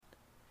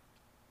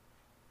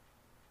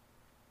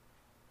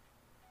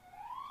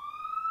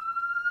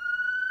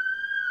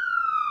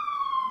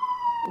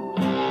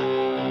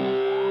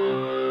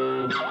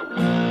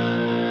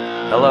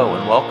Hello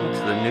and welcome to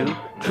the new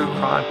True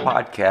Crime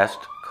Podcast,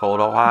 Cold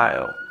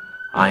Ohio.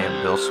 I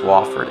am Bill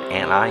Swafford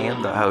and I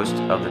am the host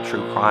of the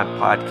True Crime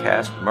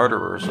Podcast,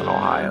 Murderers in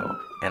Ohio.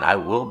 And I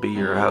will be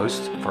your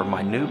host for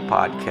my new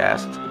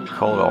podcast,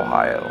 Cold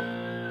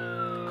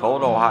Ohio.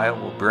 Cold Ohio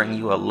will bring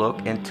you a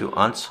look into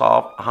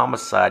unsolved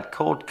homicide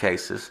cold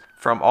cases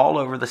from all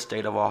over the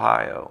state of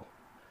Ohio.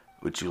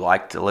 Would you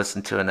like to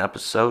listen to an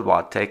episode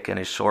while taking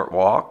a short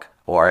walk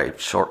or a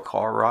short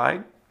car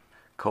ride?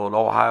 Cold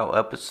Ohio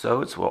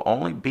episodes will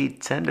only be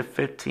 10 to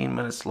 15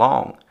 minutes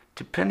long,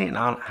 depending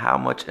on how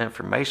much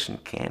information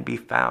can be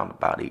found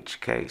about each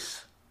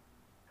case.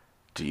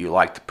 Do you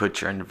like to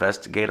put your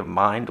investigative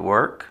mind to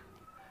work?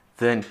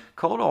 Then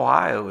Cold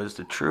Ohio is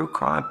the True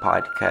Crime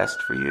Podcast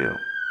for you.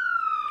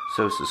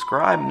 So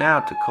subscribe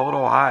now to Cold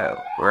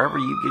Ohio, wherever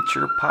you get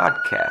your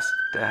podcast,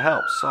 to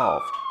help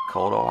solve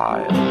Cold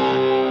Ohio.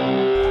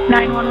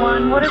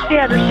 911, what is the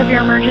address of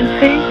your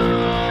emergency?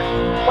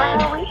 Where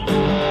are we?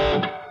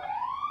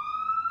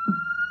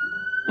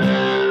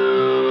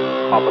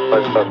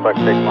 Homicide suspect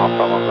taking off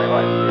from on green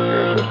light. Need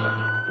your assistance.